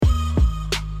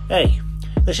Hey,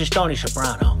 this is Tony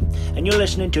Soprano, and you're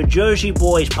listening to Jersey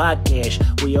Boyz Podcast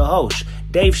with your hosts,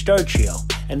 Dave Sturchio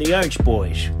and the Ernst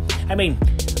boys. I mean,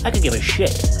 I could give a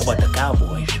shit about the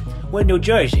Cowboys. We're in New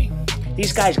Jersey.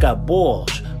 These guys got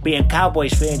balls being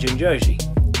Cowboys fans in Jersey.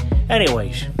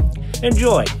 Anyways,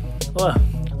 enjoy. Or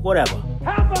whatever.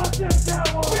 How about this,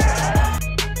 Cowboys?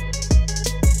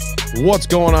 What's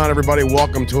going on, everybody?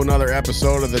 Welcome to another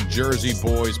episode of the Jersey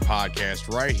Boyz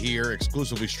Podcast, right here,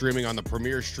 exclusively streaming on the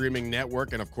premier streaming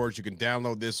network. And of course, you can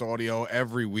download this audio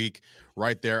every week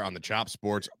right there on the Chop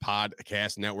Sports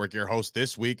Podcast Network. Your host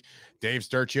this week, Dave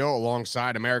Sturchio,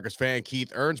 alongside America's fan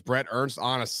Keith Ernst. Brett Ernst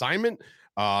on assignment.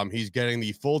 He's getting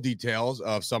the full details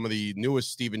of some of the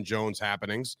newest Stephen Jones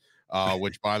happenings,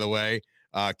 which, by the way,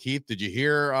 Keith, did you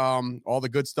hear all the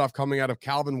good stuff coming out of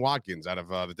Calvin Watkins out of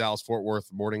the Dallas-Fort Worth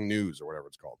Morning News or whatever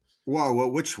it's called? Whoa,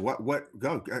 what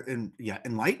go and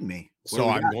enlighten me. So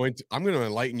I'm going to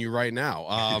enlighten you right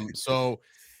now. So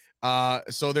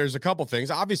there's a couple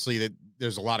things. Obviously, that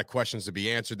there's a lot of questions to be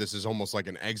answered. This is almost like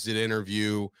an exit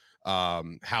interview.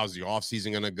 How's the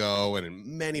offseason going to go? And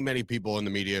many people in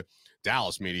the media,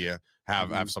 Dallas media,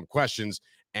 have some questions.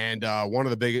 And a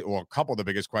couple of the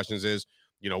biggest questions is,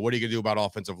 what are you going to do about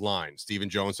offensive line? Stephen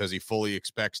Jones says he fully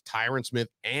expects Tyron Smith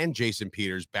and Jason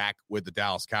Peters back with the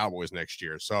Dallas Cowboys next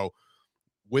year. So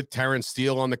with Terrence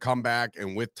Steele on the comeback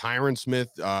and with Tyron Smith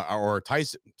or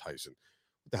Tyson, what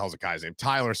the hell's the guy's name?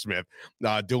 Tyler Smith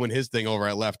doing his thing over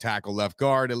at left tackle, left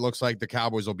guard. It looks like the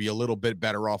Cowboys will be a little bit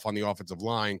better off on the offensive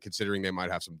line considering they might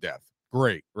have some depth.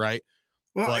 Great, right?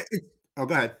 Well,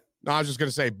 go ahead. No, I was just going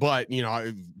to say, but,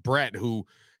 Brett, who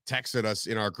texted us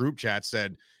in our group chat,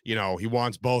 said, he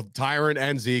wants both Tyron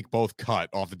and Zeke both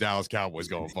cut off the Dallas Cowboys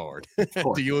going forward.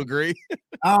 Do you agree?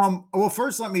 Well,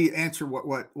 first let me answer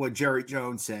what Jerry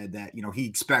Jones said, that he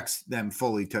expects them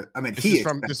fully to. I mean,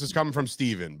 this is coming from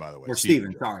Steven, by the way. Or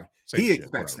Steven, sorry. He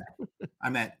expects that. I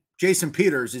meant Jason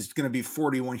Peters is going to be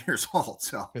 41 years old.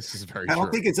 So this is very I don't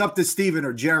true. think it's up to Steven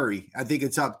or Jerry. I think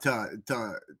it's up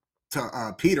to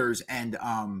Peters and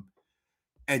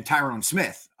Tyron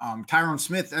Smith. Tyron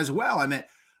Smith as well. I mean,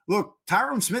 look,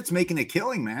 Tyron Smith's making a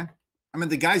killing, man. I mean,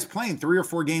 the guy's playing 3 or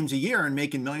 4 games a year and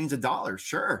making millions of dollars.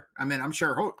 Sure. I mean, I'm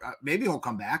sure maybe he'll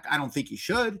come back. I don't think he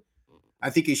should. I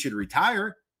think he should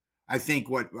retire. I think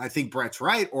Brett's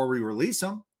right, or we release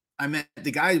him. I mean,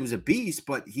 the guy was a beast,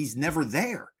 but he's never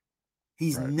there.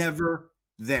 He's never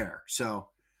there. So,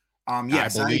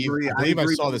 yes, I agree. I believe I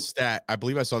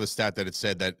saw the stat that it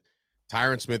said that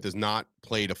Tyron Smith has not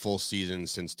played a full season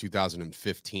since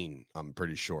 2015, I'm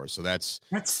pretty sure. So that's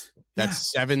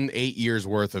 7-8 years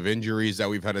worth of injuries that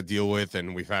we've had to deal with.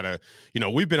 And we've had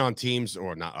we've been on teams,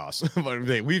 or not us, but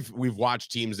we've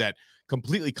watched teams that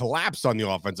completely collapsed on the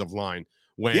offensive line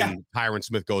when Tyron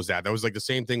Smith goes out. That was like the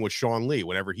same thing with Sean Lee.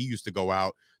 Whenever he used to go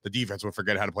out, the defense would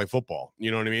forget how to play football.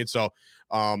 You know what I mean? So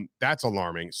that's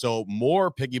alarming. So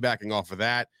more piggybacking off of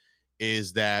that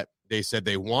is that they said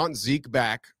they want Zeke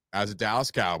back as a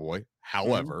Dallas Cowboy.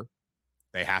 However,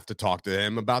 they have to talk to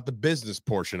him about the business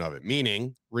portion of it,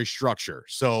 meaning restructure.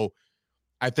 So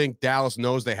I think Dallas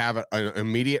knows they have an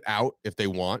immediate out if they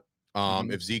want.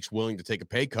 If Zeke's willing to take a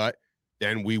pay cut,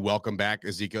 then we welcome back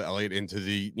Ezekiel Elliott into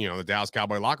the Dallas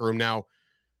Cowboy locker room. Now,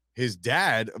 his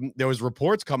dad, there was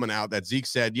reports coming out that Zeke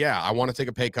said, yeah, I want to take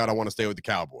a pay cut. I want to stay with the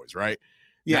Cowboys, right?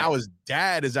 Yeah. Now his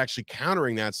dad is actually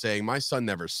countering that, saying, my son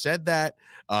never said that.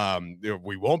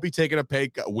 We won't be taking a pay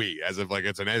cut. We, as if like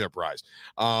it's an enterprise.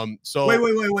 So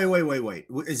wait.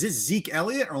 Is this Zeke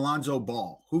Elliott or Lonzo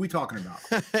Ball? Who are we talking about?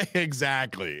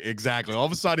 Exactly. All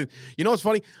of a sudden, what's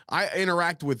funny? I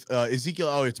interact with Ezekiel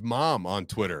Elliott's mom on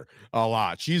Twitter a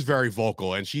lot. She's very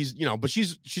vocal, and she's, but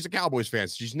she's a Cowboys fan.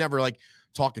 So she's never like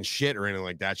talking shit or anything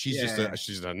like that. She's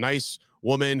she's a nice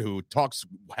woman who talks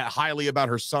highly about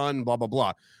her son, blah, blah,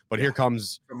 blah. But here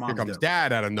comes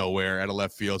dad out of nowhere at a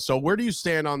left field. So where do you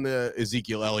stand on the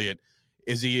Ezekiel Elliott?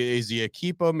 Is he a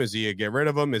keep him? Is he a get rid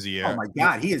of him? Is he oh my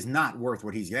God, he is not worth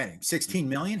what he's getting. $16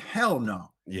 million? Hell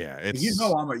no. Yeah.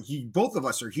 Both of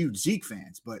us are huge Zeke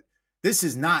fans, but this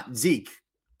is not Zeke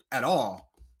at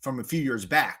all from a few years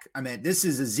back. I mean, this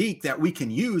is a Zeke that we can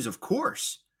use, of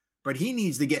course, but he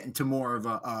needs to get into more of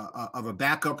a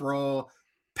backup role,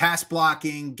 pass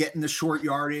blocking, getting the short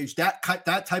yardage, that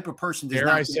type of person.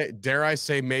 Dare I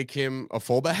say, make him a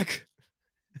fullback?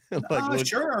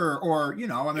 Sure. Or,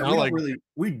 I mean,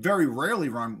 we very rarely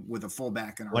run with a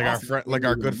fullback in our offense.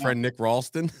 Our good friend Nick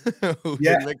Ralston.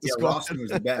 Ralston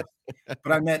was the best.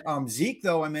 But I meant Zeke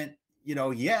though. I meant, he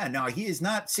is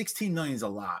not. 16 million is a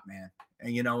lot, man.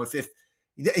 And if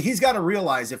he's got to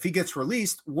realize if he gets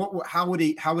released, how would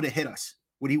it hit us?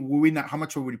 Would we not? How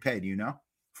much would we pay? Do you know?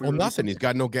 Well, nothing. He's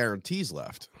got no guarantees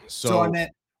left. So I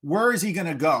meant, where is he going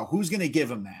to go? Who's going to give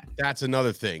him that? That's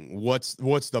another thing. What's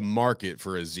the market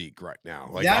for a Zeke right now?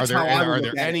 Like, That's are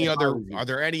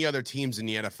there any other teams in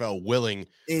the NFL willing?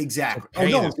 Exactly. Oh,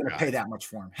 no one's going to pay that much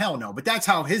for him. Hell no. But that's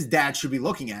how his dad should be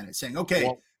looking at it, saying,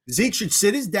 okay, Zeke should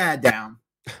sit his dad down.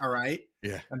 All right.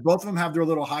 Yeah. And both of them have their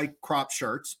little high crop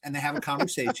shirts and they have a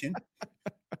conversation.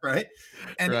 Right.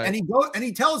 And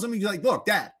he tells him, he's like, look,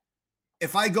 Dad,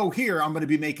 if I go here, I'm going to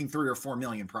be making $3 or $4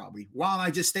 million probably. Why don't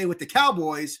I just stay with the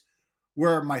Cowboys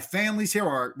where my family's here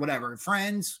or whatever,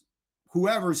 friends,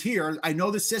 whoever's here. I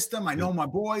know the system. I know my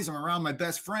boys. I'm around my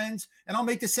best friends, and I'll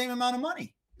make the same amount of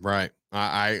money. Right.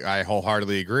 I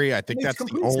wholeheartedly agree. I think that's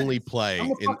the only play.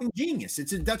 I'm a fucking genius.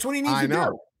 That's what he needs to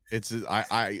do.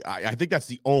 I think that's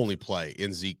the only play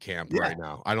in Zeke camp right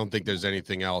now. I don't think there's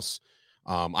anything else.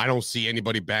 I don't see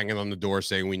anybody banging on the door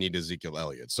saying we need Ezekiel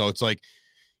Elliott. So it's like,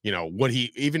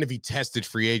 even if he tested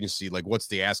free agency, like what's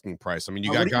the asking price? I mean,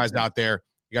 you got guys out there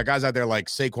like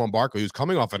Saquon Barkley, who's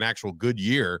coming off an actual good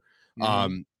year,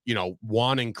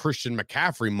 wanting Christian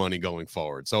McCaffrey money going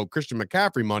forward. So Christian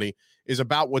McCaffrey money is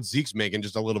about what Zeke's making,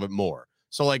 just a little bit more.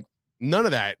 So like none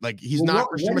of that, like he's not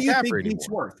Christian McCaffrey anymore. Zeke's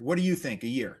worth? What do you think a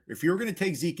year? If you were going to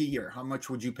take Zeke a year, how much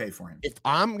would you pay for him? If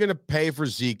I'm going to pay for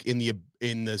Zeke in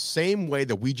the same way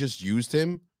that we just used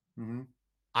him,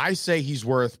 I say he's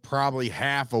worth probably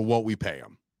half of what we pay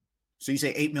him. So you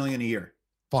say $8 million a year?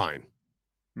 Fine.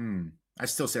 I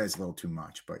still say it's a little too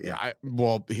much, but yeah.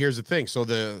 Well, here's the thing. So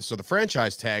the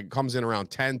franchise tag comes in around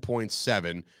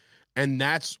 10.7, and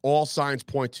that's all signs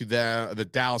point to the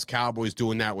Dallas Cowboys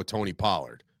doing that with Tony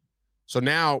Pollard. So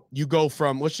now you go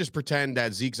from, let's just pretend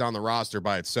that Zeke's on the roster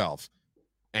by itself,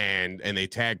 and they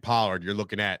tag Pollard. You're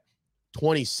looking at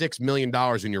 $26 million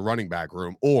in your running back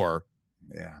room, or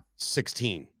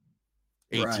 16,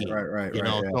 18. Right.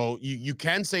 So you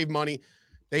can save money.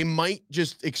 They might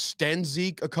just extend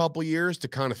Zeke a couple years to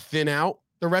kind of thin out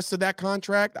the rest of that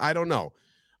contract. I don't know.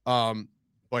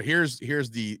 But here's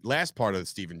the last part of the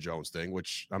Stephen Jones thing,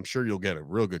 which I'm sure you'll get a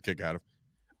real good kick out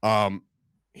of.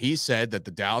 He said that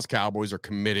the Dallas Cowboys are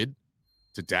committed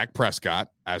to Dak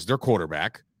Prescott as their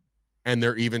quarterback, and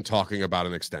they're even talking about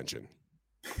an extension.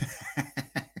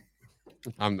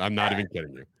 I'm not even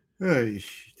kidding you.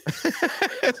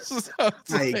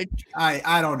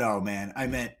 I don't know, man. I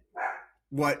meant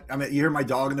what? I mean, you hear my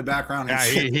dog in the background. Yeah,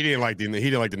 he didn't like the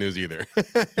news either.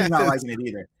 He's not liking it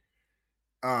either.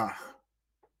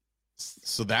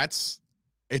 So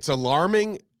it's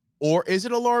alarming, or is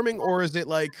it alarming, or is it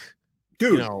like,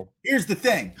 dude? Here's the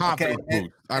thing. Okay,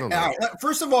 I don't know.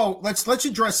 First of all, let's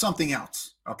address something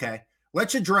else. Okay,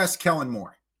 let's address Kellen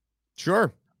Moore.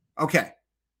 Sure. Okay.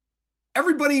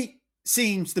 Everybody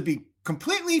seems to be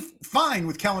completely fine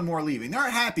with Kellen Moore leaving. They're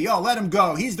happy. Oh, let him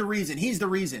go. He's the reason.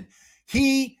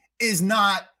 He is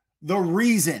not the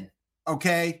reason,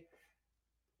 okay?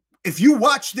 If you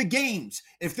watch the games,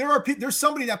 if there's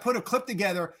somebody that put a clip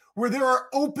together where there are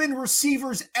open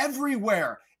receivers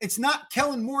everywhere, it's not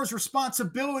Kellen Moore's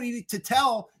responsibility to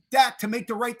tell Dak to make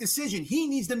the right decision. He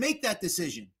needs to make that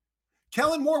decision.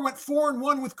 Kellen Moore went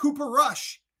 4-1 with Cooper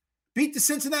Rush, beat the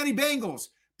Cincinnati Bengals,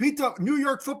 beat the New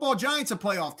York Football Giants, a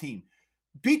playoff team,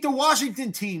 beat the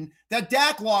Washington team that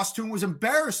Dak lost to and was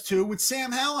embarrassed to with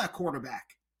Sam Howell at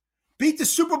quarterback. Beat the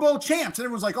Super Bowl champs. And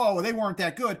everyone's like, oh, well, they weren't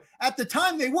that good. At the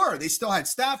time, they were. They still had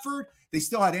Stafford. They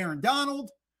still had Aaron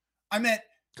Donald. I meant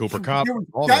Cooper Kupp.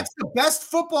 That's the best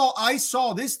football I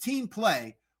saw this team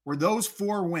play were those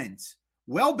 4 wins.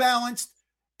 Well-balanced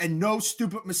and no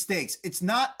stupid mistakes. It's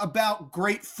not about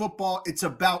great football. It's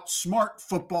about smart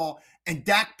football. And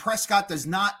Dak Prescott does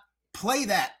not play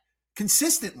that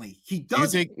consistently. He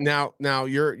doesn't. You think now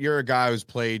you're a guy who's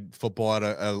played football at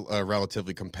a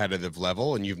relatively competitive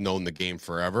level, and you've known the game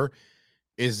forever.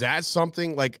 Is that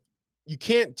something like you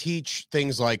can't teach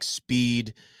things like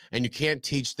speed, and you can't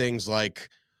teach things like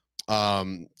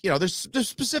there's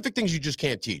specific things you just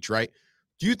can't teach, right?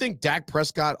 Do you think Dak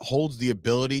Prescott holds the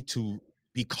ability to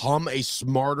become a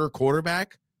smarter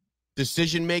quarterback?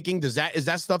 Decision making, is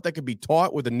that stuff that could be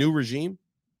taught with a new regime?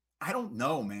 I don't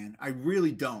know, man. I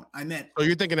really don't. So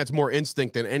you're thinking that's more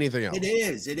instinct than anything else? It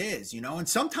is, and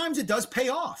sometimes it does pay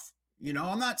off.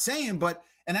 I'm not saying, but,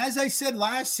 and as I said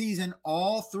last season,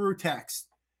 all through text,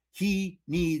 he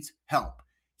needs help.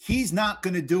 He's not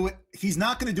going to do it. He's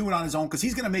not going to do it on his own because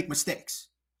he's going to make mistakes.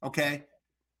 Okay.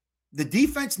 The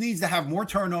defense needs to have more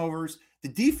turnovers. The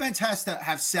defense has to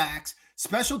have sacks.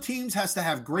 Special teams has to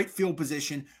have great field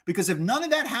position, because if none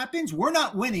of that happens, we're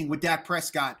not winning with Dak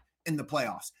Prescott in the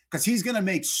playoffs, because he's going to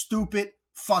make stupid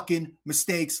fucking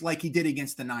mistakes like he did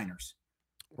against the Niners.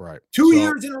 Right. 2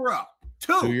 years in a row.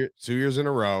 2 years in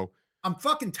a row. I'm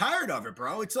fucking tired of it,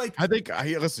 bro. It's like, I think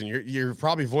listen, you're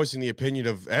probably voicing the opinion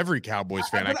of every Cowboys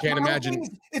fan. I can't imagine.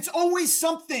 It's always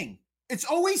something. It's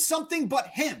always something but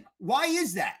him. Why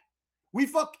is that? We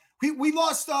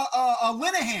lost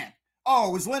Linehan. Oh,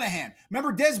 it was Linehan.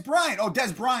 Remember Des Bryant? Oh,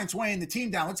 Des Bryant's weighing the team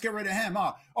down. Let's get rid of him.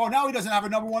 Oh, now he doesn't have a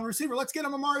number one receiver. Let's get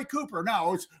him Amari Cooper.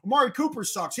 Now it's Amari Cooper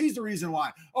sucks. He's the reason why.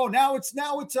 Oh, now it's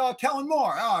Kellen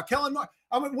Moore. Kellen Moore.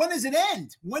 I mean, when does it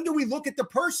end? When do we look at the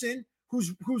person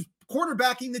who's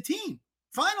quarterbacking the team?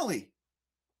 Finally.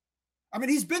 I mean,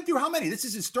 he's been through how many? This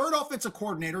is his third offensive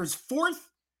coordinator, his fourth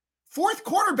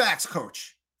quarterbacks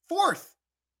coach. Fourth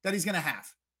that he's going to have.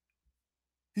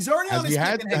 He's already on his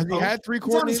second head coach. He had three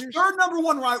coordinators? He's on his third number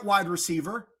one wide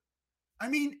receiver. I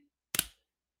mean,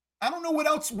 I don't know what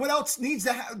else needs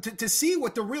to see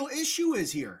what the real issue is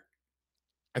here.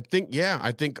 I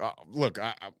think, look,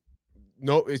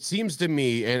 no, it seems to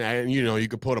me, and you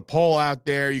could put a poll out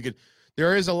there.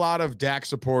 There is a lot of Dak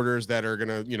supporters that are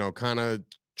going to, kind of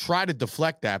try to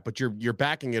deflect that, but you're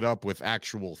backing it up with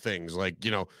actual things. Like,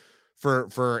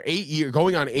 for 8 years,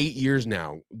 going on 8 years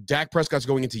now, Dak Prescott's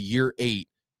going into year 8.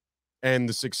 And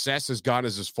the success has gotten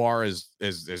us as far as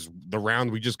the round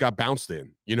we just got bounced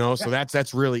in, So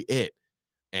that's really it.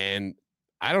 And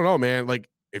I don't know, man. Like,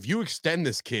 if you extend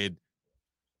this kid,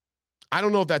 I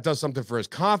don't know if that does something for his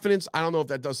confidence. I don't know if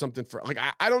that does something for, like,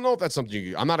 I don't know if that's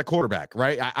something I'm not a quarterback,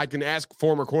 right? I can ask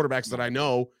former quarterbacks that I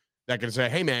know that can say,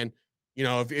 hey, man,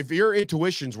 if your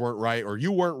intuitions weren't right, or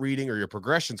you weren't reading, or your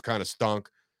progressions kind of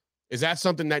stunk, is that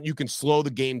something that you can slow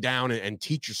the game down and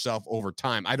teach yourself over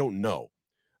time? I don't know.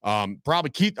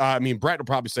 Probably Keith. Brett will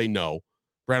probably say no.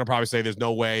 Brett will probably say there's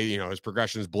no way, his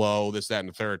progressions blow, this, that, and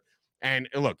the third. And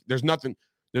look, there's nothing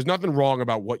wrong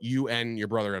about what you and your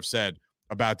brother have said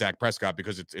about Dak Prescott,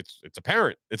 because it's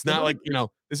apparent. It's not like,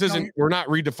 this isn't, we're not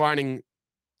redefining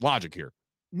logic here.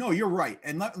 No, you're right.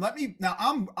 And let me, now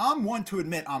I'm one to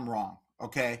admit I'm wrong.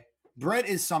 Okay. Brett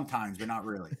is sometimes, but not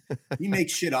really. He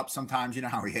makes shit up sometimes. You know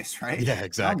how he is, right? Yeah,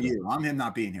 exactly. I'm him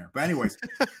not being here. But anyways,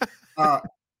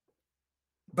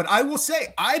 but I will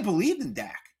say, I believed in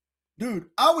Dak. Dude,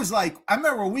 I was like, I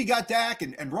remember when we got Dak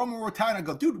and Roman retired, I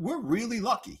go, dude, we're really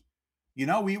lucky.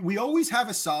 We always have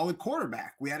a solid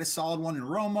quarterback. We had a solid one in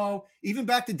Romo, even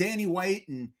back to Danny White.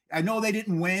 And I know they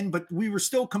didn't win, but we were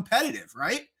still competitive,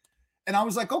 right? And I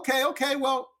was like, okay,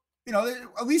 well,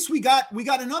 at least we got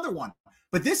another one.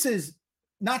 But this is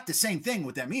not the same thing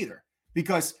with them either,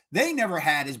 because they never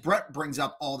had, as Brett brings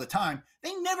up all the time,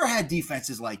 they never had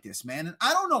defenses like this, man. And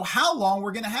I don't know how long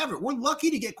we're going to have it. We're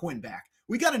lucky to get Quinn back.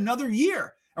 We got another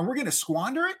year, and we're going to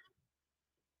squander it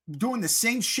doing the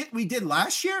same shit we did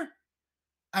last year.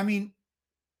 I mean,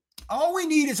 all we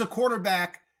need is a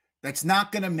quarterback that's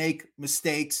not going to make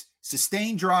mistakes,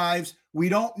 sustain drives. We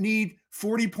don't need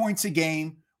 40 points a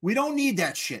game. We don't need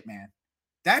that shit, man.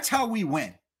 That's how we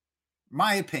win,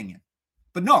 my opinion.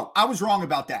 But no, I was wrong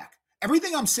about Dak.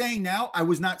 Everything I'm saying now, I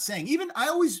was not saying. Even I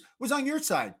always was on your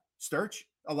side, Sturch,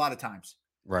 a lot of times.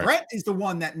 Right. Brett is the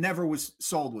one that never was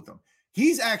sold with him.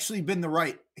 He's actually been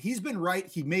right. He's been right.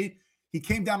 He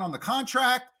came down on the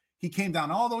contract. He came down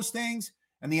all those things,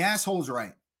 and the asshole's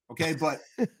right. Okay, but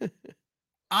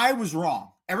I was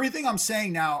wrong. Everything I'm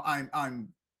saying now,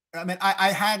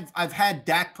 I've had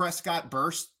Dak Prescott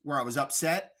burst where I was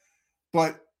upset,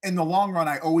 but in the long run,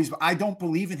 I don't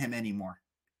believe in him anymore.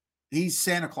 He's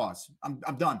Santa Claus. I'm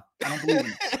done. I don't believe in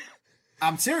him.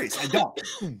 I'm serious. I don't.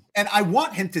 And I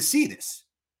want him to see this,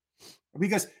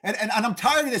 because, and I'm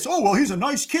tired of this. Oh, well, he's a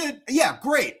nice kid. Yeah,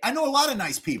 great. I know a lot of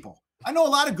nice people. I know a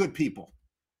lot of good people.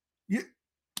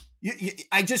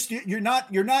 You're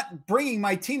not bringing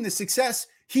my team the success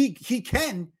he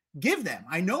can give them.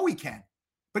 I know he can,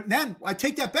 but then I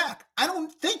take that back. I don't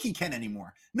think he can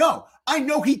anymore. No, I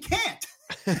know he can't.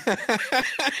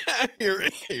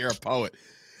 You're a poet.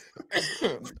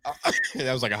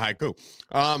 That was like a haiku.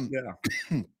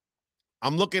 Yeah.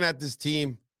 I'm looking at this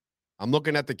team. I'm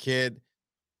looking at the kid.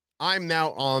 I'm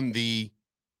now on the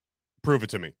prove it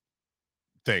to me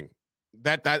thing.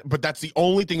 But that's the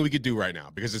only thing we could do right now,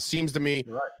 because it seems to me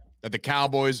that the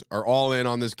Cowboys are all in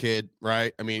on this kid,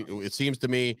 right? I mean, it seems to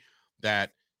me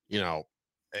that,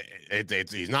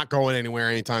 he's not going anywhere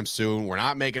anytime soon. We're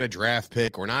not making a draft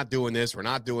pick. We're not doing this. We're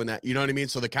not doing that. You know what I mean?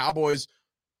 So the Cowboys,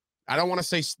 I don't want to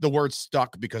say the word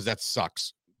stuck, because that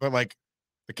sucks. But like,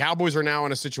 the Cowboys are now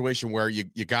in a situation where you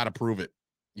got to prove it.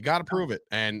 You got to prove it.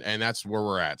 And that's where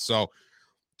we're at. So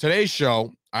today's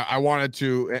show, I wanted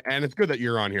to, and it's good that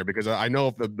you're on here, because I know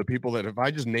if the people that, if I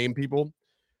just name people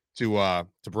to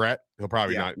Brett, he'll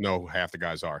probably not know half the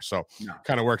guys are. So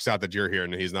kind of works out that you're here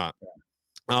and he's not.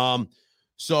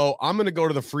 So I'm going to go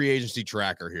to the free agency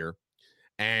tracker here.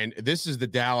 And this is the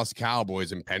Dallas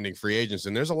Cowboys impending free agents,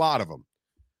 and there's a lot of them.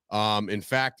 In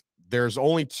fact, there's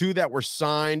only 2 that were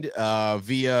signed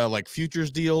via like futures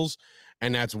deals,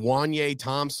 and that's Wanye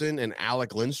Thompson and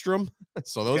Alec Lindstrom.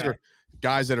 So those are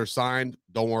guys that are signed.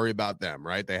 Don't worry about them,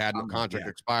 right? They had no contract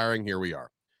expiring. Here we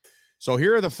are. So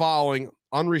here are the following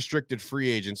unrestricted free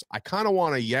agents. I kind of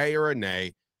want a yay or a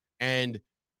nay, and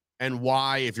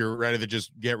why, if you're ready to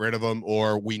just get rid of them,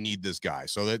 or we need this guy.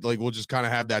 So that like we'll just kind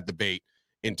of have that debate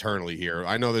internally here.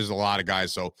 I know there's a lot of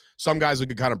guys, so some guys we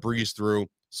could kind of breeze through.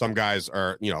 Some guys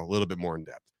are, a little bit more in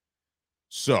depth.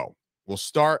 So we'll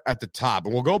start at the top,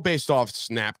 and we'll go based off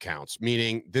snap counts,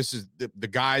 meaning this is the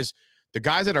guys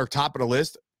that are top of the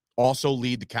list also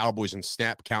lead the Cowboys in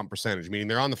snap count percentage, meaning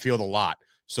they're on the field a lot.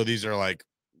 So these are like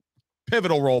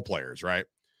pivotal role players, right?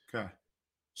 Okay.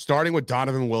 Starting with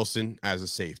Donovan Wilson as a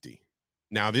safety.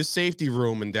 Now, this safety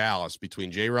room in Dallas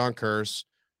between Jaron Kearse,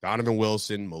 Donovan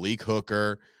Wilson, Malik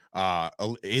Hooker,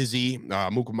 Izzy,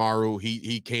 Mukamaru,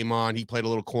 he came on. He played a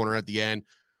little corner at the end.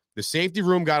 The safety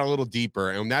room got a little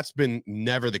deeper, and that's been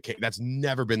never the case. That's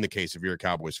never been the case if you're a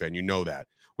Cowboys fan. You know that.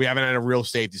 We haven't had a real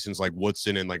safety since like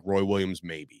Woodson and like Roy Williams,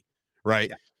 maybe, right?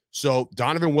 Yeah. So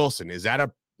Donovan Wilson, is that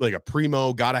a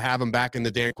primo, got to have him back in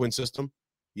the Dan Quinn system?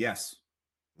 Yes.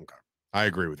 Okay. I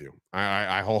agree with you.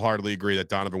 I wholeheartedly agree that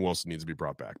Donovan Wilson needs to be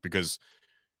brought back, because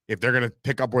if they're going to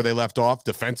pick up where they left off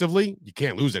defensively, you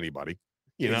can't lose anybody,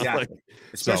 exactly.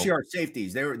 Especially our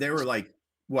safeties. They were like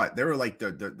what? They were like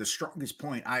the strongest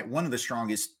point. One of the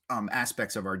strongest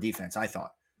aspects of our defense, I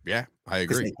thought. Yeah, I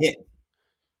agree. They hit.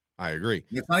 I agree.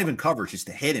 It's not even coverage, it's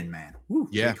the hitting, man. Woo,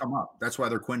 yeah. They come up. That's why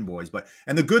they're Quinn boys.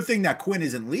 And the good thing that Quinn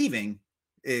isn't leaving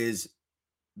is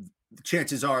the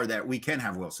chances are that we can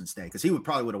have Wilson stay, because he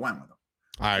probably would have went with him.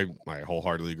 I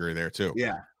wholeheartedly agree there too.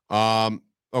 Yeah.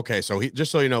 Okay, so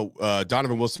just so you know,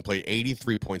 Donovan Wilson played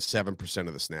 83.7%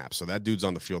 of the snaps. So that dude's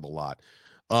on the field a lot.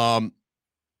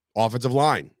 Offensive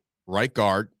line, right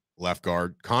guard, left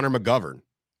guard, Connor McGovern.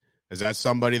 Is that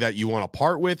somebody that you want to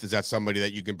part with? Is that somebody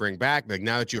that you can bring back? Like,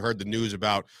 now that you heard the news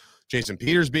about Jason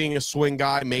Peters being a swing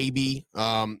guy, maybe,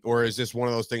 or is this one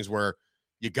of those things where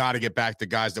you got to get back to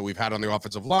guys that we've had on the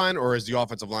offensive line, or is the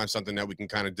offensive line something that we can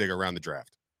kind of dig around the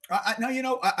draft? I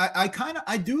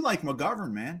do like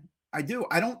McGovern, man. I do.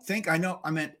 I don't think I know.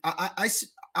 I mean, I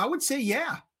would say,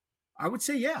 yeah. I would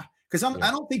say, yeah. Because I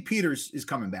don't think Peters is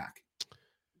coming back.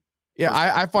 Yeah,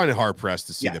 I find it hard pressed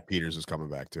to see that Peters is coming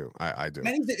back too. I do.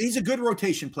 And he's a good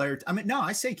rotation player. I mean, no,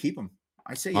 I say keep him.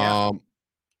 I say, yeah.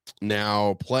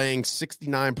 Now playing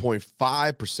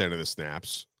 69.5% of the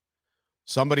snaps,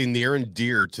 somebody near and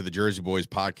dear to the Jersey Boyz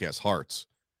podcast hearts,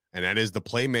 and that is the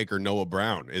playmaker Noah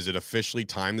Brown. Is it officially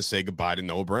time to say goodbye to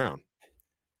Noah Brown?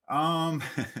 Now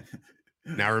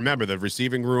remember, the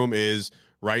receiving room is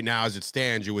right now, as it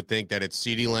stands, you would think that it's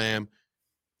CeeDee Lamb,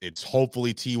 it's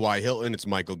hopefully T.Y. Hilton, it's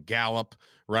Michael Gallup,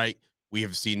 right? We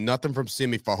have seen nothing from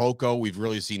Simi Fehoko. We've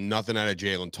really seen nothing out of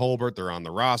Jalen Tolbert. They're on the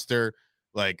roster.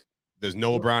 Like, does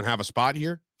Noah Brown have a spot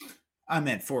here?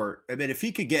 If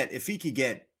he could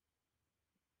get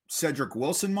Cedric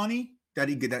Wilson money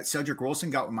that Cedric Wilson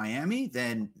got with Miami,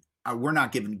 then we're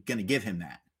not going to give him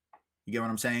that. You get what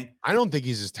I'm saying? I don't think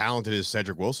he's as talented as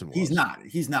Cedric Wilson was. He's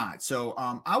not. So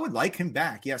I would like him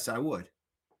back. Yes, I would.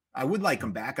 I would like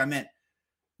him back. I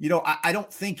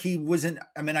don't think he wasn't.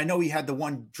 I know he had the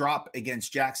one drop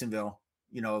against Jacksonville,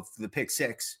 the pick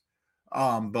 6.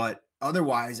 But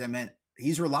otherwise,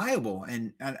 he's reliable.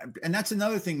 And that's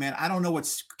another thing, man. I don't know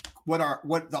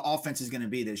what the offense is going to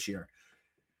be this year.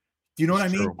 Do you know what I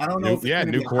mean? I don't know.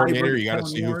 New coordinator. You got to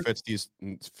see who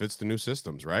fits the new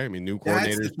systems, right? New coordinators.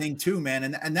 That's the thing too, man.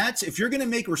 And that's, if you're going to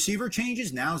make receiver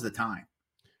changes, now's the time.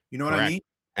 You know what I mean?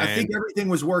 I think everything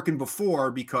was working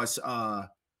before because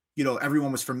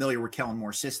everyone was familiar with Kellen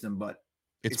Moore's system, but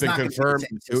it's been confirmed.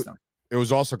 It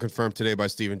was also confirmed today by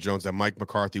Stephen Jones that Mike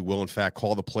McCarthy will in fact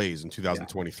call the plays in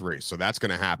 2023. So that's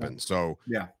going to happen. So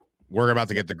we're about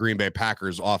to get the Green Bay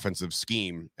Packers offensive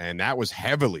scheme, and that was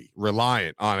heavily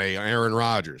reliant on Aaron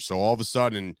Rodgers. So all of a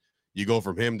sudden you go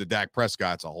from him to Dak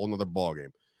Prescott. It's a whole nother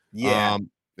ballgame. Yeah.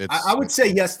 I would say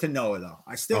yes to Noah, though.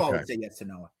 I would say yes to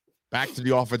Noah. Back to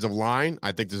the offensive line.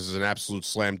 I think this is an absolute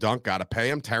slam dunk. Got to pay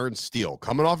him. Terrence Steele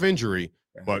coming off injury,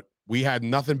 but we had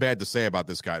nothing bad to say about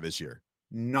this guy this year.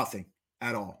 Nothing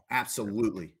at all.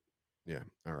 Absolutely. Yeah.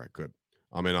 All right, good.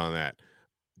 I'm in on that.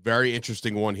 Very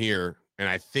interesting one here. And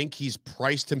I think he's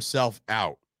priced himself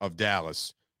out of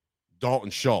Dallas. Dalton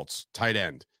Schultz, tight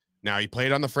end. Now, he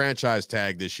played on the franchise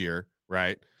tag this year,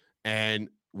 right? And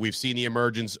we've seen the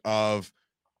emergence of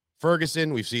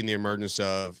Ferguson. We've seen the emergence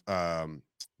of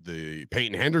the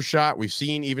Peyton Hendershot. We've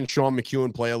seen even Sean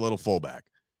McEwen play a little fullback.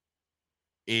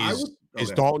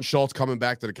 Is Dalton Schultz coming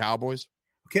back to the Cowboys?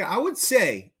 Okay, I would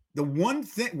say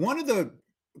a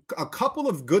couple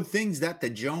of good things that the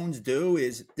Jones do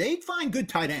is they find good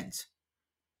tight ends.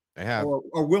 They have.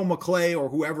 Or Will McClay or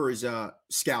whoever is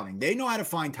scouting. They know how to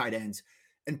find tight ends.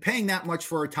 And paying that much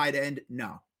for a tight end,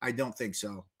 no, I don't think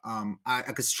so.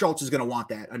 Because Schultz is going to want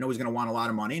that. I know he's going to want a lot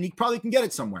of money, and he probably can get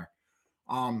it somewhere.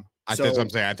 That's what I'm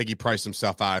saying. I think he priced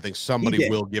himself out. I think somebody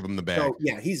will give him the bag. So,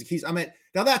 yeah, he's. I mean,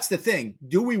 now that's the thing.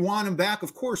 Do we want him back?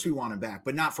 Of course we want him back,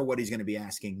 but not for what he's going to be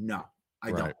asking. No,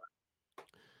 I don't.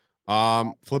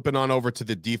 Flipping on over to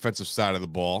the defensive side of the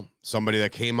ball, somebody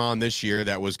that came on this year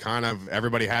that was kind of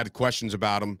everybody had questions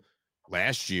about him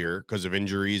last year because of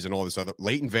injuries and all this other.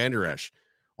 Leighton Vander Esch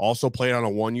also played on a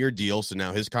 1-year deal, so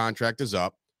now his contract is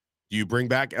up. Do you bring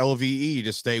back LVE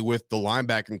to stay with the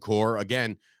linebacking core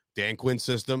again? Dan Quinn's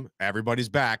system, everybody's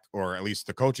back, or at least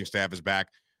the coaching staff is back.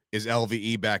 Is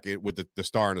LVE back with the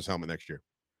star in his helmet next year?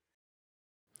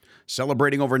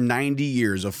 Celebrating over 90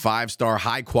 years of 5-star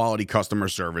high-quality customer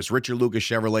service, Richard Lucas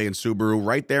Chevrolet and Subaru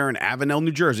right there in Avenel,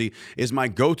 New Jersey is my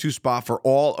go-to spot for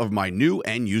all of my new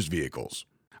and used vehicles.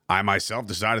 I myself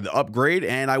decided to upgrade,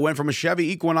 and I went from a Chevy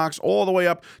Equinox all the way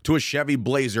up to a Chevy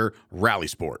Blazer Rally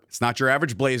Sport. It's not your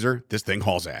average Blazer. This thing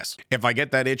hauls ass. If I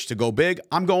get that itch to go big,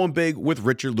 I'm going big with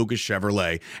Richard Lucas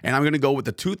Chevrolet, and I'm going to go with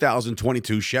the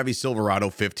 2022 Chevy Silverado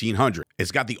 1500.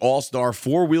 It's got the all-star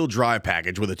 4-wheel drive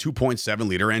package with a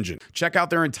 2.7-liter engine. Check out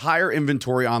their entire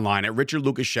inventory online at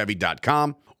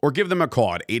richardlucaschevy.com or give them a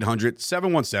call at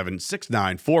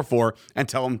 800-717-6944 and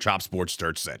tell them Chop Sports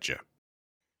Sturch sent you.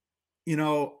 You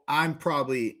know, I'm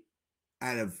probably,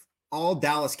 out of all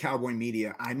Dallas Cowboy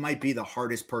media, I might be the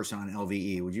hardest person on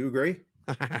LVE. Would you agree?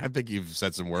 I think you've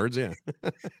said some words, yeah.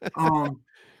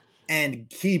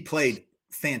 And he played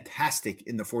fantastic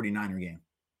in the 49er game.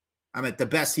 I mean, the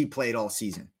best he played all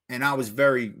season. And I was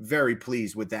very, very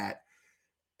pleased with that.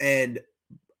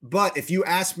 But if you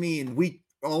ask me in week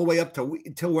all the way up to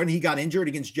when he got injured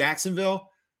against Jacksonville,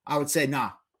 I would say,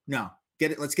 no.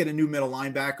 Let's get a new middle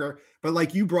linebacker. But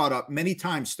like you brought up many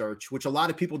times, Sturch, which a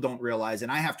lot of people don't realize,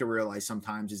 and I have to realize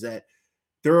sometimes, is that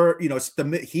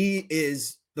he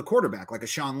is the quarterback, like a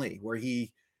Sean Lee, where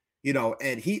he,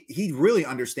 and he really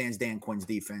understands Dan Quinn's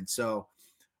defense. So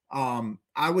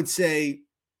I would say,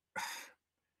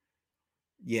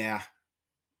 yeah.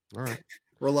 All right.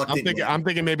 Reluctant. I'm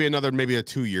thinking maybe a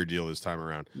 2-year deal this time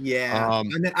around. Yeah.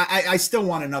 And then I still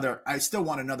want another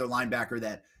linebacker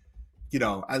that,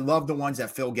 I love the ones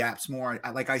that fill gaps more.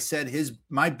 Like I said,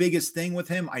 my biggest thing with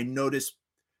him, I noticed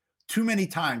too many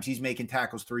times he's making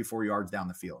tackles 3-4 yards down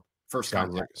the field.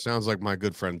 Sounds like my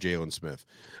good friend Jalen Smith.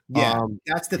 Yeah,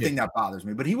 that's the thing that bothers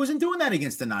me. But he wasn't doing that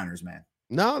against the Niners, man.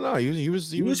 No, he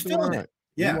was feeling it.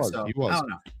 Yeah, he was. I don't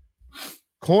know.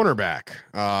 Cornerback.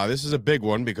 This is a big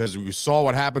one because we saw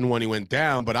what happened when he went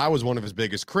down, but I was one of his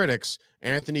biggest critics.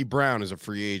 Anthony Brown is a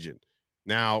free agent.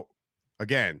 Now,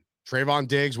 again, Trayvon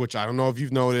Diggs, which I don't know if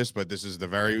you've noticed, but this is the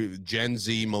very Gen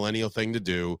Z millennial thing to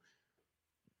do.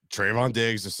 Trayvon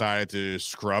Diggs decided to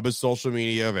scrub his social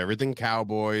media of everything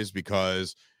Cowboys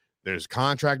because there's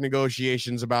contract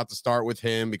negotiations about to start with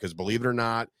him because, believe it or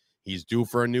not, he's due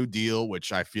for a new deal,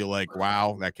 which I feel like,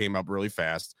 wow, that came up really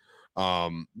fast.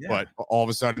 But all of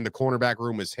a sudden, the cornerback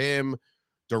room is him.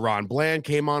 Deron Bland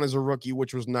came on as a rookie,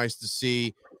 which was nice to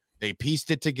see. They pieced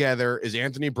it together. Is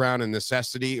Anthony Brown a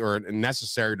necessity or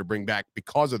necessary to bring back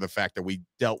because of the fact that we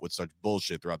dealt with such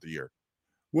bullshit throughout the year?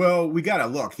 Well, we got to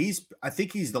look. I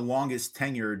think he's the longest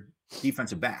tenured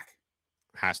defensive back.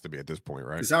 Has to be at this point,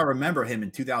 right? Because I remember him in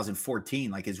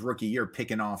 2014, like his rookie year,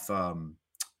 picking off,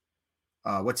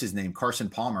 what's his name? Carson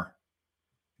Palmer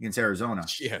against Arizona.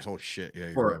 Yeah. Oh, shit.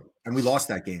 Yeah. Right. And we lost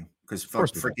that game because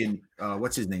freaking,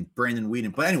 what's his name? Brandon Whedon.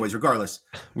 But anyways, regardless.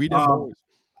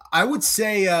 I would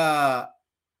say, yeah.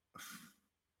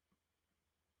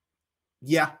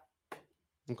 Okay.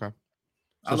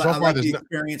 So I like the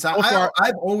experience.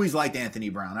 I've always liked Anthony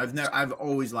Brown. I've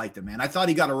always liked him, man. I thought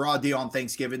he got a raw deal on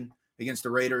Thanksgiving against the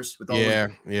Raiders with all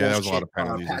that was a lot of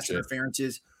penalties, pass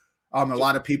interferences. A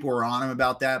lot of people were on him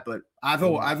about that, but I've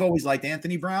always liked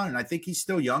Anthony Brown, and I think he's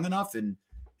still young enough and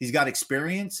he's got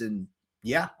experience, and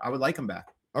yeah, I would like him back.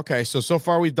 Okay, so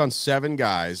far we've done 7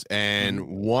 guys, and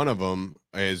one of them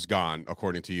is gone,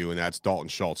 according to you, and that's Dalton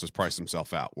Schultz has priced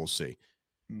himself out. We'll see.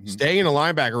 Mm-hmm. Staying in the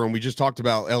linebacker room, we just talked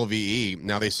about LVE.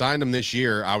 Now, they signed him this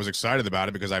year. I was excited about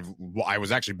it because I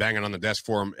was actually banging on the desk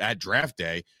for him at draft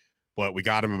day, but we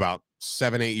got him about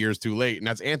 7-8 years too late, and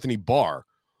that's Anthony Barr.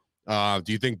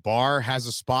 Do you think Barr has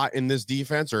a spot in this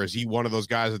defense, or is he one of those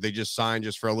guys that they just signed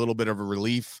just for a little bit of a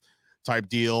relief type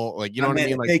deal? Like, you know what I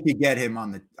mean? Like, they could get him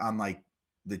on the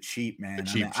cheap, man.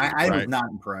 I was not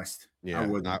impressed. Yeah,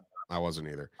 I wasn't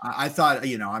either. I thought,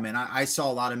 I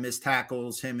saw a lot of missed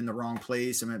tackles, him in the wrong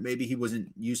place. I mean, maybe he wasn't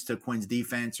used to Quinn's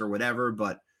defense or whatever,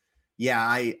 but yeah,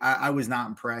 I was not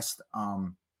impressed.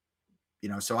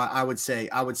 So I would say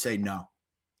no.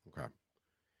 Okay.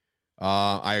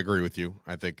 I agree with you.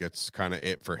 I think it's kind of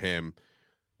it for him.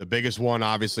 The biggest one,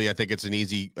 obviously, I think it's an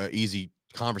easy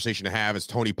conversation to have is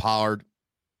Tony Pollard.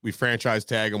 We franchise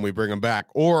tag him, we bring him back.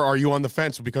 Or are you on the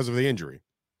fence because of the injury?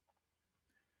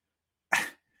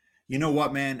 You know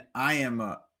what, man? I am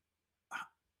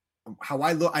how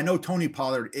I look. I know Tony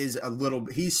Pollard is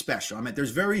he's special. I mean,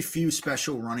 there's very few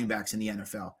special running backs in the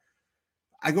NFL.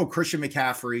 I go Christian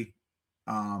McCaffrey,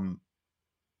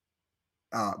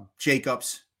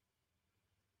 Jacobs,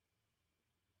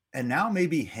 and now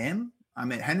maybe him. I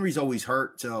mean, Henry's always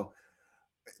hurt. So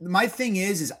my thing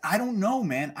is I don't know,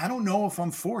 man. I don't know if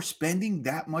I'm for spending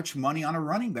that much money on a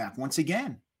running back once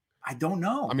again. I don't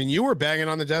know. I mean, you were banging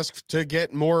on the desk to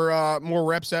get more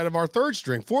reps out of our fourth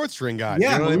string guys.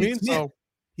 Yeah, you know what I mean? So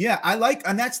yeah,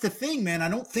 and that's the thing, man. I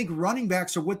don't think running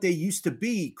backs are what they used to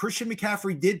be. Christian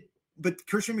McCaffrey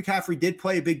did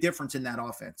play a big difference in that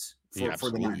offense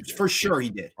for the Niners. For sure he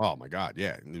did. Oh my God,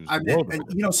 yeah.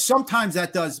 Sometimes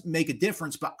that does make a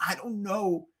difference, but I don't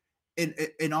know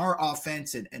in our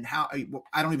offense and how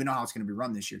I don't even know how it's going to be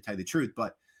run this year, to tell you the truth,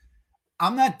 but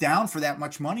I'm not down for that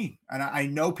much money. And I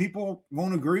know people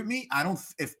won't agree with me.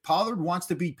 If Pollard wants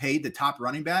to be paid the top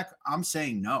running back, I'm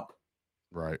saying no.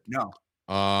 Right. No.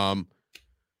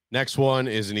 Next one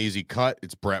is an easy cut.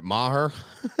 It's Brett Maher.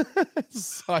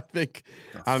 So I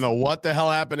don't know what the hell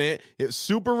happened. It's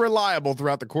super reliable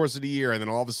throughout the course of the year. And then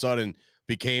all of a sudden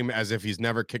became as if he's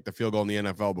never kicked a field goal in the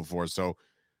NFL before. So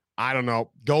I don't know.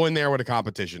 Go in there with a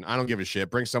competition. I don't give a shit.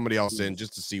 Bring somebody else in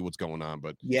just to see what's going on.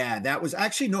 But yeah, that was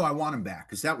actually, no, I want him back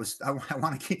because I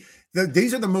want to keep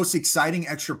these are the most exciting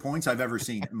extra points I've ever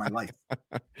seen in my life.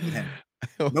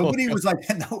 Nobody was like,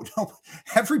 no,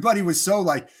 everybody was so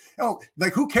like, oh,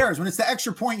 like who cares when it's the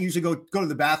extra point? You usually go to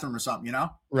the bathroom or something, you know?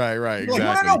 Right. Exactly.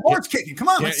 Like, no, Bart's kicking. Come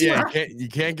on, let's see. You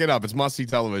can't get up. It's must-see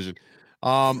television.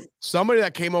 Somebody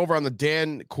that came over on the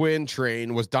Dan Quinn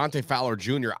train was Dante Fowler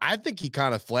Jr. I think he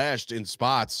kind of flashed in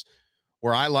spots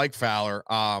where I like Fowler.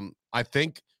 I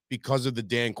think because of the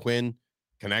Dan Quinn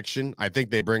connection, I think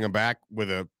they bring him back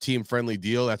with a team-friendly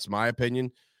deal. That's my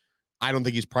opinion. I don't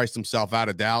think he's priced himself out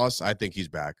of Dallas. I think he's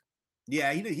back.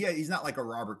 Yeah, he's not like a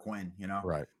Robert Quinn, you know?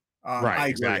 Right. Right,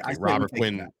 exactly.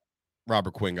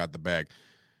 Robert Quinn got the bag.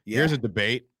 Yeah. Here's a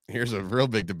debate. Here's a real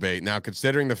big debate. Now,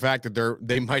 considering the fact that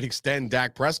they might extend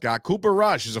Dak Prescott, Cooper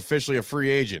Rush is officially a free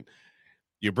agent.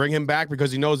 You bring him back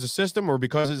because he knows the system or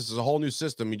because this is a whole new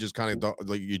system, you just kind of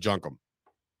you junk him.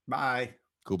 Bye.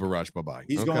 Cooper Rush, bye-bye.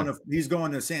 He's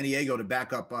going to San Diego to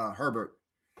back up Herbert.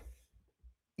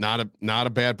 Not a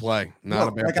bad play.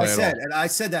 Like I said, and I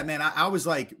said that, man. I was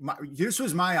like, this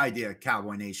was my idea,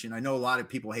 Cowboy Nation. I know a lot of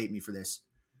people hate me for this.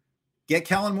 Get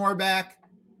Kellen Moore back.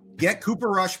 Get Cooper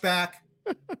Rush back.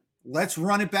 Let's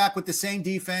run it back with the same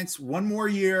defense. One more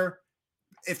year.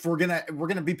 If we're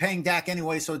gonna be paying Dak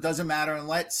anyway, so it doesn't matter. And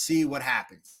let's see what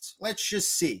happens. Let's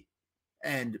just see.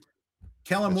 And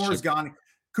Kellen Moore is gone.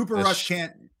 Cooper Rush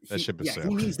can't. He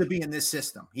needs to be in this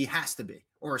system. He has to be,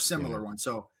 or a similar one.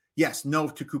 So. Yes, no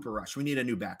to Cooper Rush. We need a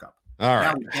new backup. All right.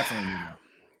 Now we definitely need one.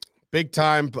 Big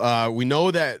time. We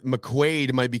know that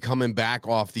McQuaid might be coming back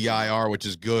off the IR, which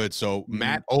is good. So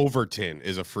Matt Overton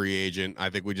is a free agent. I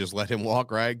think we just let him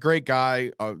walk, right? Great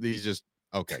guy. He's just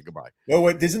okay. Goodbye. Oh,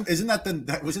 wait, wasn't that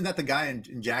the guy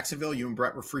in Jacksonville you and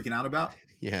Brett were freaking out about?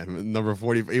 Yeah, number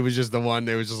 40. He was just the one.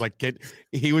 It was just like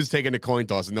he was taking a coin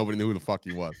toss and nobody knew who the fuck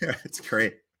he was. It's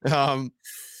great.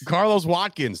 Carlos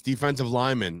Watkins, defensive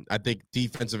lineman. I think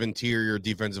defensive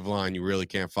defensive line, you really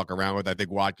can't fuck around with. I think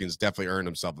Watkins definitely earned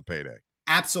himself a payday.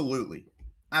 Absolutely.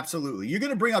 You're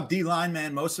going to bring up D-line,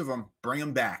 man. Most of them, bring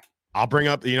them back. I'll bring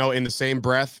up, in the same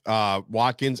breath,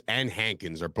 Watkins and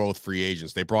Hankins are both free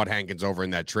agents. They brought Hankins over in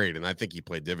that trade, and I think he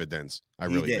played dividends. I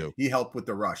really do. He helped with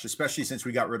the rush, especially since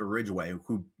we got rid of Ridgeway,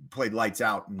 who played lights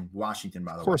out in Washington,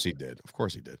 by the way. Of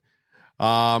course he did.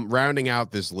 Rounding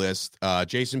out this list,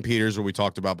 Jason Peters, what we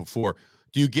talked about before.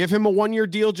 Do you give him a 1-year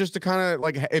deal just to kind of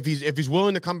like if he's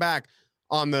willing to come back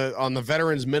on the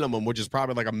veterans minimum, which is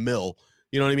probably like $1 million?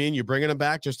 You know what I mean? You're bringing him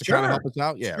back just to kind of help us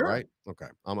out. Yeah, right. Okay,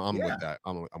 I'm with that.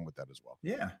 I'm with that as well.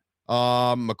 Yeah.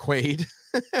 McQuaid.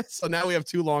 So now we have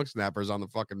 2 long snappers on the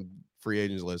fucking free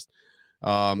agents list.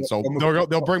 So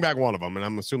they'll bring back one of them, and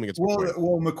I'm assuming it's McQuaid.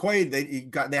 Well,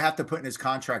 McQuaid, they have to put in his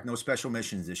contract no special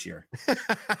missions this year.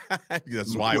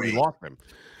 That's why we lost him.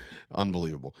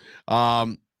 Unbelievable.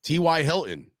 T.Y.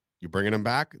 Hilton, you bringing him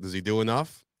back? Does he do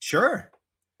enough? Sure.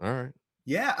 All right.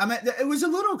 Yeah, I mean, it was a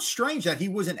little strange that he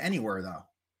wasn't anywhere though.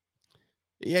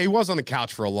 Yeah, he was on the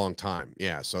couch for a long time.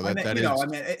 Yeah, so that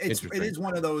it is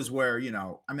one of those where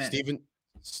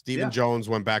Stephen Jones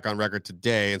went back on record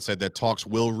today and said that talks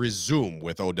will resume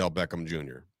with Odell Beckham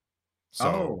Jr.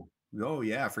 So, oh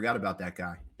yeah, I forgot about that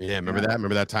guy. Yeah, remember that?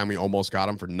 Remember that time we almost got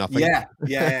him for nothing?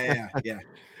 Yeah.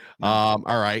 All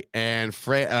right, and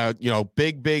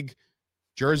big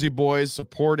Jersey Boys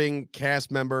supporting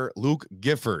cast member Luke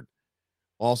Gifford,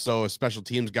 also a special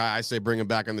teams guy. I say bring him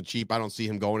back on the cheap. I don't see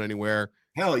him going anywhere.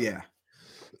 Hell yeah.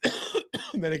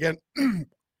 And then again,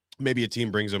 maybe a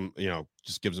team brings him,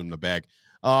 just gives him the bag.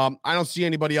 I don't see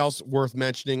anybody else worth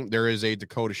mentioning. There is a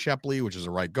Dakota Shepley, which is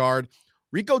a right guard.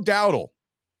 Rico Dowdle,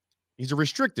 he's a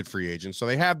restricted free agent, so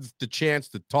they have the chance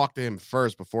to talk to him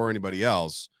first before anybody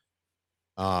else.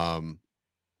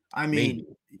 Maybe.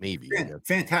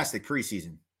 Fantastic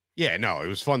preseason. Yeah, no, it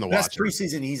was fun to watch. Best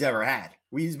preseason he's ever had.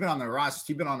 He's been on the roster.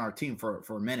 He's been on our team for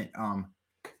a minute. You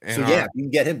can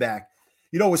get him back.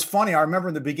 It was funny. I remember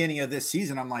in the beginning of this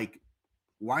season, I'm like,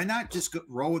 why not just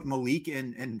roll with Malik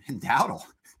and Dowdle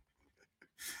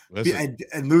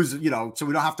and lose, so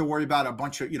we don't have to worry about a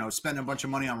bunch of, spending a bunch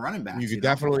of money on running backs. You could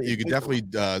definitely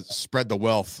spread the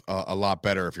wealth a lot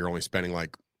better if you're only spending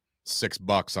like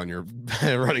 $6 on your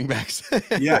running backs.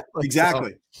 Yeah,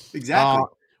 exactly. Exactly.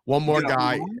 One more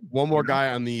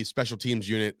guy on the special teams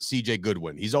unit, CJ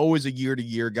Goodwin. He's always a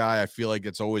year-to-year guy. I feel like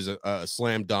it's always a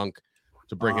slam dunk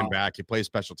to bring him back. He plays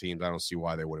special teams. I don't see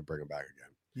why they wouldn't bring him back again.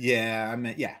 Yeah, I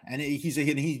mean, yeah, and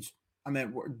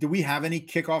do we have any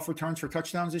kickoff returns for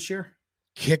touchdowns this year?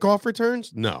 Kickoff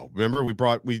returns? No. Remember,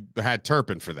 we had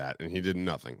Turpin for that, and he did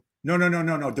nothing.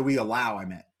 No. Do we allow? I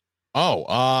meant.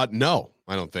 Oh, no,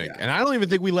 I don't think, and I don't even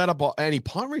think we let up any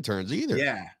punt returns either.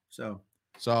 Yeah, so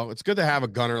it's good to have a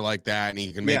gunner like that, and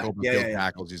he can make open field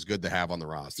tackles. He's good to have on the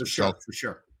roster. For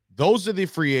sure. Those are the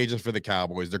free agents for the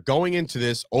Cowboys. They're going into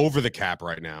this over the cap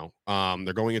right now.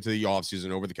 They're going into the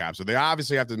offseason over the cap. So they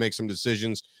obviously have to make some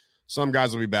decisions. Some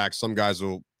guys will be back. Some guys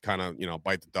will kind of,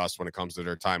 bite the dust when it comes to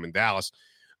their time in Dallas.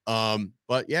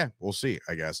 But yeah, we'll see,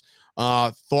 I guess.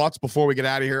 Thoughts before we get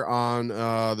out of here on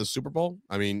the Super Bowl?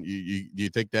 I mean, you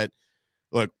think that,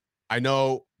 look, I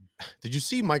know, did you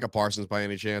see Micah Parsons by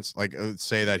any chance? Like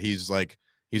say that he's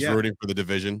rooting for the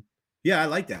division. Yeah, I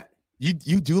like that. You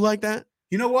do like that?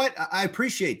 You know what? I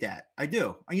appreciate that. I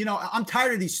do. I'm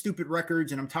tired of these stupid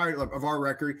records, and I'm tired of our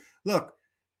record. Look,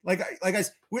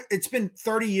 it's been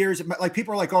 30 years. Like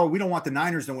people are like, oh, we don't want the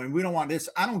Niners to win. We don't want this.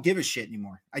 I don't give a shit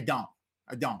anymore. I don't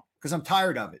because I'm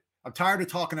tired of it. I'm tired of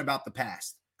talking about the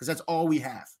past because that's all we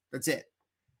have. That's it.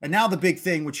 And now the big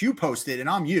thing, which you posted, and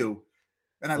I'm you,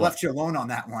 and I left you alone on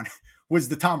that one, was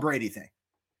the Tom Brady thing.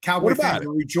 Cowboy fans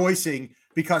are rejoicing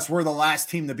because we're the last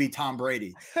team to beat Tom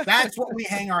Brady. That's what we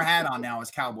hang our hat on now as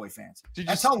Cowboy fans.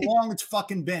 That's how long it's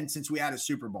fucking been since we had a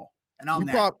Super Bowl.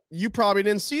 And you probably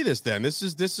didn't see this then. This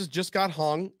is just got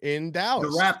hung in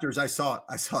Dallas. The Raptors, I saw it.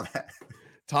 I saw that.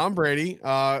 Tom Brady,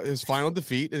 his final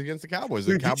defeat is against the Cowboys.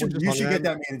 Dude, you should get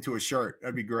that man into a shirt.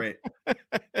 That'd be great.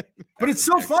 But it's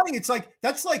so funny. It's like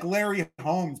that's like Larry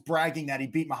Holmes bragging that he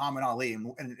beat Muhammad Ali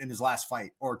in his last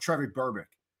fight, or Trevor Burbick.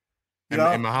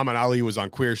 And Muhammad Ali was on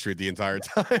Queer Street the entire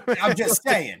time. I'm just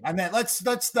saying. I mean,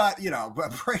 let's not,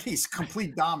 Brady's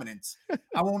complete dominance.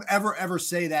 I won't ever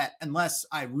say that unless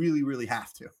I really, really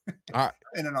have to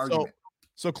in an argument.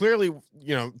 So clearly,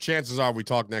 chances are we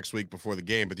talk next week before the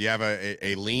game, but do you have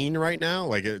a lean right now?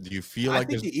 Like, do you feel like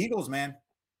the Eagles, man?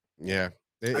 Yeah.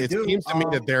 It seems to me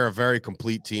that they're a very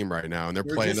complete team right now, and they're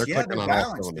playing. They're clicking on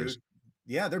all cylinders.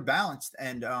 Yeah, they're balanced.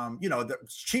 And, the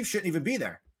Chiefs shouldn't even be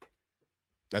there.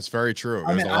 That's very true.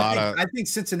 I think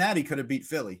Cincinnati could have beat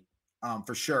Philly,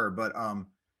 for sure. But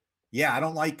I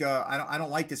don't like I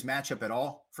don't like this matchup at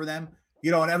all for them.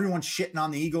 And everyone's shitting on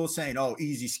the Eagles, saying, "Oh,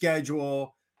 easy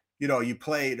schedule." You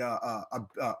played a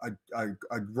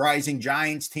rising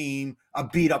Giants team, a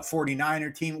beat up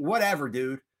 49er team, whatever,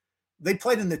 dude. They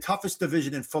played in the toughest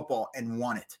division in football and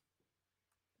won it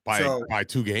by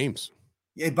 2 games.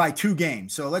 Yeah, by 2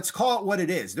 games. So let's call it what it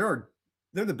is. They're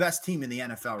the best team in the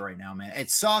NFL right now, man.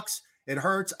 It sucks. It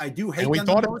hurts. I do hate them. We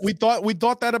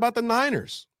thought that about the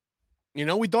Niners.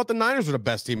 We thought the Niners were the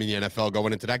best team in the NFL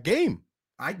going into that game.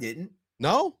 I didn't.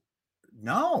 No.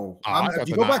 I thought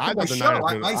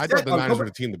the Niners were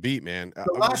the team to beat, man.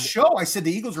 The last show, I said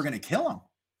the Eagles were going to kill them.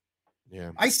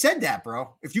 Yeah. I said that,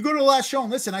 bro. If you go to the last show and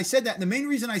listen, I said that. And the main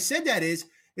reason I said that is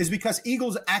because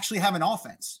Eagles actually have an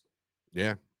offense.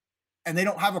 Yeah. And they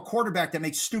don't have a quarterback that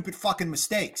makes stupid fucking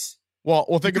mistakes. Well,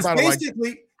 think about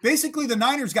it. Basically, the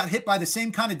Niners got hit by the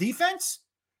same kind of defense,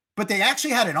 but they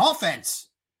actually had an offense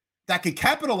that could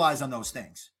capitalize on those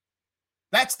things.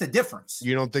 That's the difference.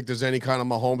 You don't think there's any kind of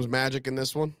Mahomes magic in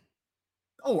this one?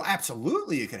 Oh,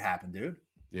 absolutely, it could happen, dude.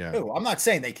 Yeah. Ew, I'm not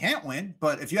saying they can't win,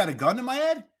 but if you had a gun to my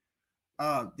head,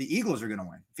 the Eagles are going to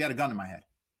win. If you had a gun to my head.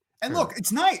 And look,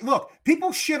 it's nice. Look,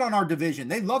 people shit on our division.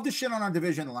 They love to shit on our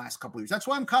division the last couple of years. That's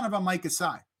why I'm kind of on Micah's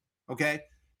side. Okay?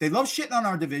 They love shitting on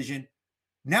our division.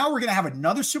 Now we're going to have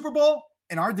another Super Bowl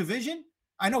in our division.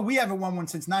 I know we haven't won one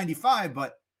since 95,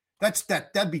 but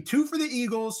that'd be 2 for the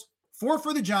Eagles, 4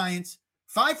 for the Giants,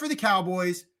 5 for the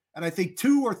Cowboys, and I think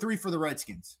 2 or 3 for the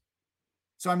Redskins.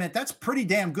 So I mean, that's pretty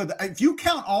damn good. If you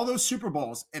count all those Super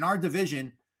Bowls in our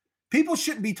division, people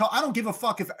shouldn't be I don't give a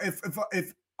fuck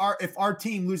if our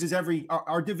team loses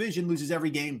our division loses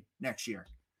every game next year.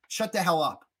 Shut the hell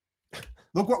up.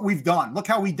 Look what we've done. Look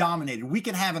how we dominated. We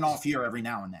can have an off year every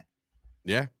now and then.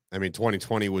 Yeah. I mean,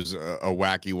 2020 was a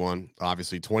wacky one.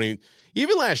 Obviously,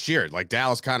 even last year, like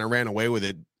Dallas kind of ran away with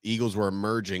it. Eagles were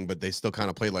emerging, but they still kind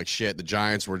of played like shit. The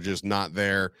Giants were just not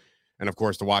there. And of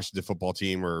course, the Washington football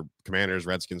team or Commanders,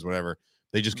 Redskins, whatever,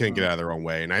 they just couldn't get out of their own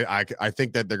way. And I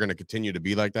think that they're going to continue to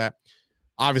be like that.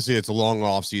 Obviously, it's a long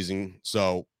off season,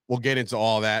 so we'll get into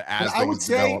all that as I would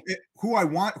say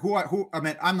develop. I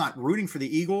mean, I'm not rooting for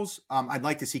the Eagles. I'd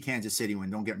like to see Kansas City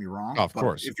win. Don't get me wrong. Of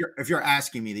course. If you're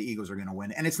asking me, the Eagles are going to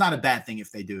win, and it's not a bad thing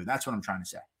if they do. That's what I'm trying to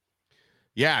say.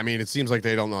 Yeah, I mean, it seems like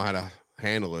they don't know how to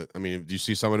handle it. I mean, do you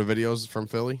see some of the videos from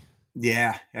Philly?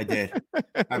 Yeah, I did.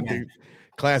 I mean,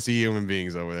 classy human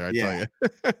beings over there, I tell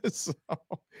you. So,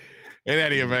 in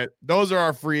any event, those are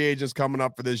our free agents coming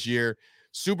up for this year.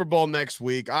 Super Bowl next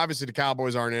week. Obviously, the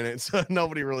Cowboys aren't in it, so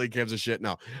nobody really gives a shit.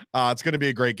 No, it's going to be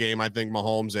a great game. I think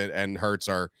Mahomes and Hurts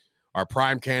are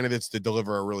prime candidates to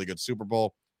deliver a really good Super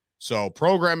Bowl. So,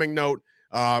 programming note,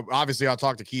 obviously, I'll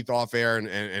talk to Keith off air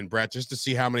and Brett just to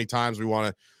see how many times we want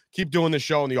to keep doing this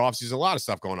show in the offseason. A lot of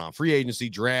stuff going on. Free agency,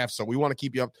 drafts, so we want to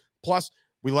keep you up. Plus,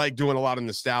 we like doing a lot of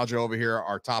nostalgia over here,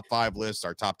 our top 5 lists,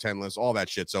 our top 10 lists, all that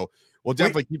shit. So, we'll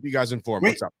definitely keep you guys informed.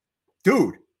 What's up?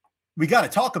 Dude. We got to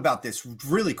talk about this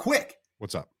really quick.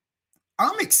 What's up?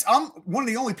 I'm one of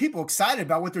the only people excited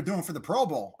about what they're doing for the Pro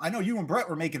Bowl. I know you and Brett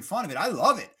were making fun of it. I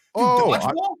love it. Dude,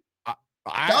 dodgeball?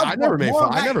 I never made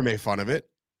fun. I never made fun of it.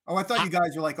 Oh, I thought you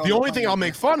guys were like, the only thing I'll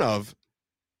make fun of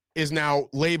is now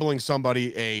labeling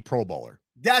somebody a Pro Bowler.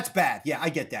 That's bad. Yeah, I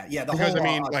get that. Yeah, because I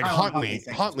mean, like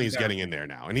Huntley's getting in there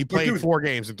now, and he played 4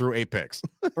 games and threw 8 picks.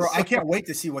 Bro, I can't wait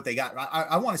to see what they got.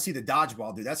 I want to see the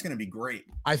dodgeball, dude. That's going to be great.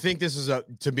 I think this is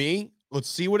to me. Let's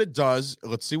see what it does.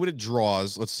 Let's see what it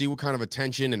draws. Let's see what kind of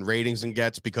attention and ratings it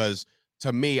gets. Because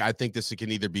to me, I think this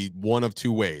can either be one of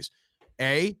 2 ways.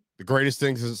 A, the greatest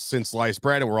thing since sliced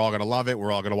bread, and we're all going to love it.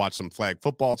 We're all going to watch some flag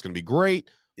football. It's going to be great.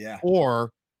 Yeah.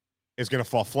 Or it's going to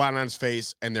fall flat on its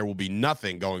face, and there will be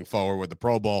nothing going forward with the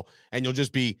Pro Bowl, and you'll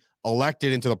just be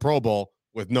elected into the Pro Bowl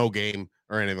with no game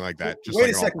or anything like that. Just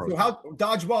wait a second. So how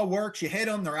dodgeball works? You hit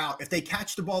them, they're out. If they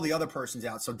catch the ball, the other person's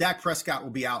out. So Dak Prescott will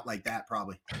be out like that,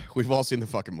 probably. We've all seen the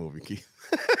fucking movie, Keith.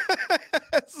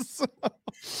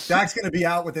 Dak's going to be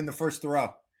out within the first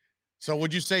throw. So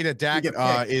would you say that Dak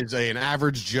is an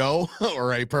average Joe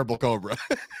or a purple cobra?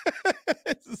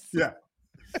 Yeah.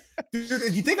 Dude,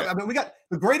 you think about it, we got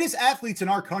the greatest athletes in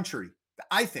our country,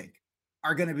 I think,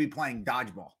 are going to be playing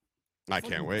dodgeball. I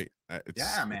can't wait. Man.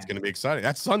 It's going to be exciting.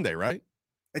 That's Sunday, right?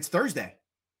 It's Thursday.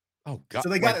 Oh God! So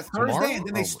they got it Thursday, tomorrow? and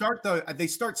then they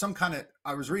start some kind of.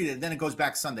 I was reading, and then it goes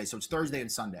back Sunday. So it's Thursday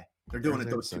and Sunday. They're doing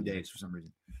Thursday it those 2 days for some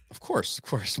reason. Of course,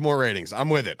 more ratings. I'm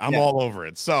with it. I'm all over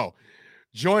it. So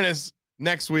join us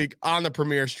next week on the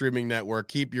Premier Streaming Network.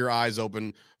 Keep your eyes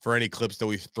open for any clips that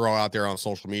we throw out there on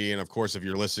social media, and of course, if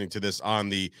you're listening to this on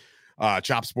the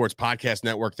Chop Sports Podcast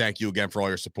Network, thank you again for all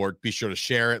your support. Be sure to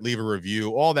share it, leave a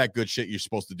review, all that good shit you're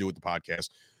supposed to do with the podcast.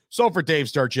 So for Dave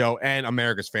Sturchio and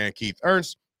America's fan Keith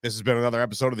Ernst, this has been another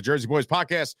episode of the Jersey Boyz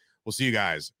Podcast. We'll see you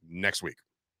guys next week.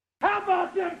 How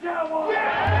about them Cowboys?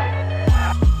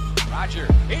 Roger,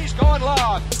 he's going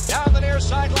long. Down the near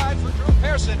sideline for Drew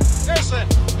Pearson. Pearson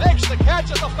makes the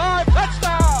catch at the 5.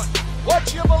 Touchdown!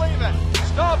 What you believe in?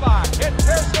 Staubach hit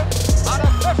Pearson on a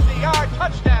 50-yard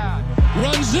touchdown.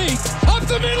 Run Zeke up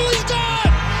the middle